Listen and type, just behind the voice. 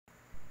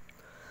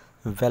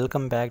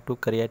Welcome back to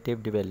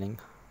Creative Dwelling,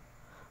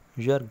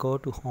 your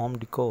go-to home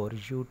decor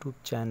YouTube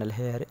channel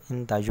here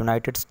in the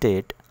United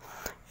States.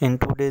 In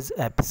today's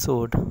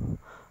episode,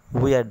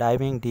 we are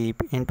diving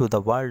deep into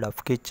the world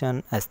of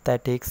kitchen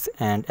aesthetics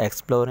and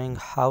exploring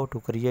how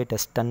to create a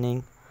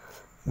stunning,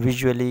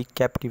 visually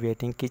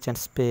captivating kitchen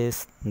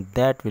space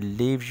that will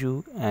leave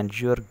you and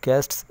your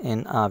guests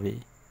in awe.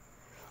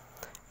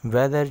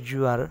 Whether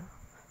you are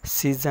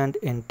seasoned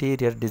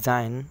interior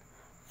design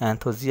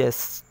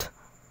enthusiast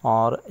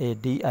or a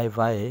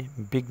DIY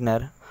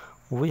beginner,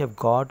 we have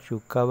got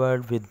you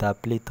covered with the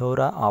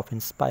plethora of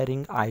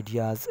inspiring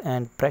ideas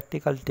and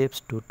practical tips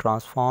to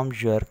transform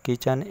your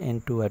kitchen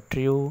into a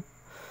true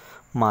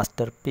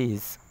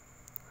masterpiece.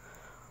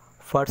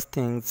 First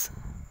things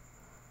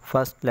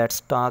first,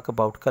 let's talk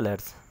about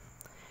colors.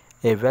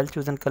 A well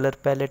chosen color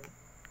palette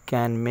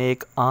can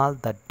make all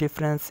the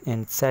difference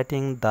in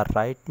setting the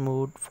right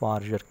mood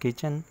for your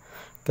kitchen.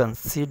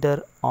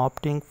 Consider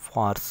opting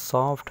for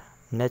soft,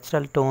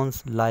 natural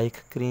tones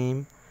like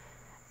cream,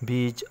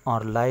 beige,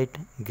 or light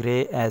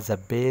gray as a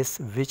base,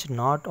 which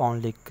not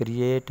only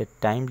create a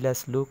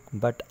timeless look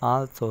but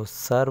also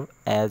serve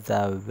as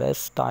a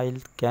versatile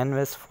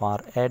canvas for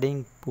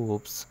adding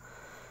poops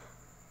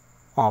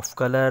of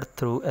color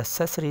through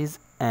accessories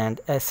and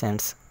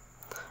accents.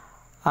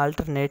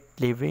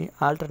 Alternatively,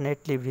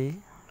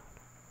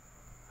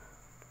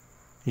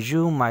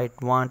 you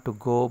might want to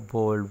go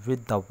bold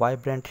with the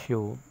vibrant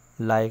hue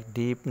like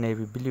deep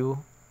navy blue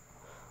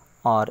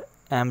or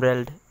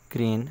emerald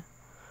green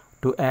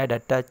to add a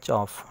touch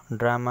of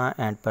drama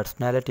and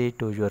personality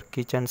to your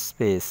kitchen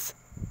space.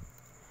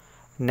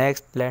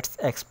 Next, let's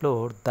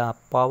explore the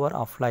power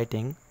of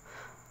lighting.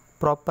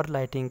 Proper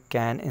lighting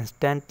can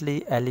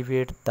instantly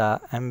elevate the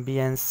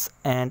ambience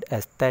and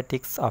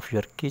aesthetics of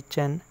your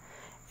kitchen.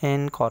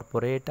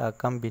 Incorporate a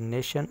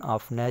combination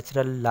of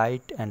natural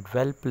light and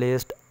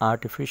well-placed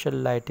artificial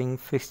lighting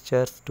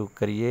fixtures to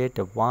create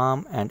a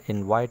warm and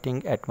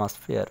inviting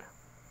atmosphere.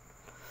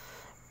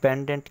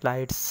 Pendant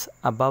lights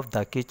above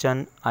the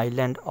kitchen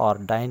island or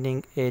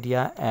dining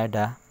area add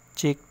a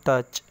chic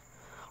touch,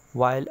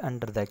 while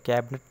under the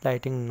cabinet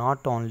lighting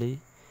not only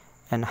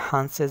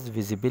enhances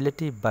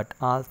visibility but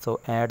also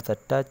adds a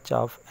touch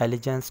of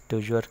elegance to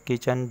your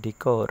kitchen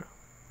decor.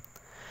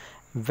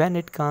 When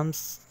it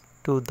comes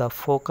to the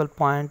focal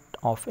point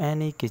of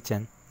any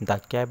kitchen, the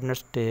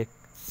cabinets take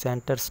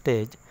center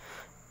stage.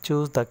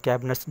 Choose the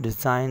cabinet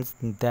designs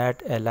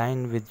that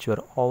align with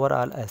your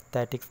overall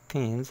aesthetic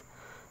themes.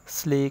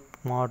 Sleek,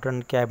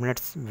 modern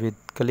cabinets with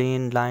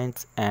clean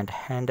lines and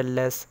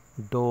handleless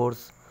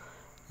doors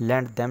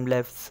lend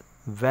themselves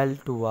well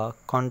to a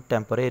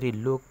contemporary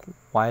look,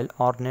 while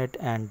ornate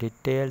and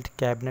detailed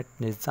cabinet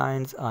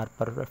designs are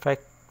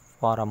perfect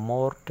for a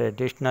more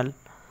traditional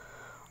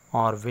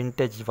or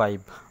vintage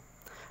vibe.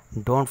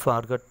 Don't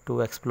forget to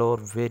explore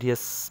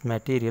various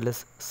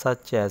materials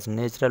such as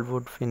natural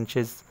wood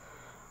finishes,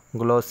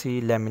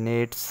 glossy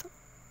laminates,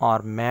 or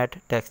matte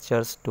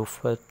textures to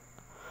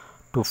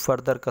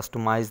further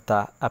customize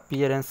the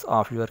appearance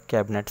of your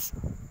cabinets.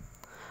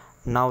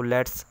 Now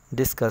let's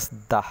discuss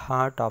the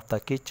heart of the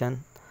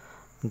kitchen,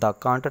 the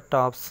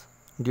countertops.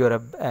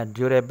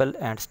 Durable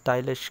and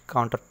stylish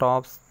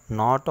countertops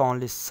not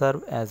only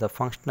serve as a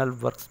functional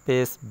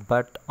workspace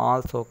but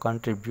also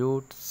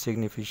contribute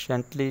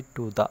significantly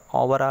to the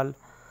overall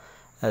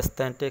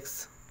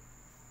aesthetics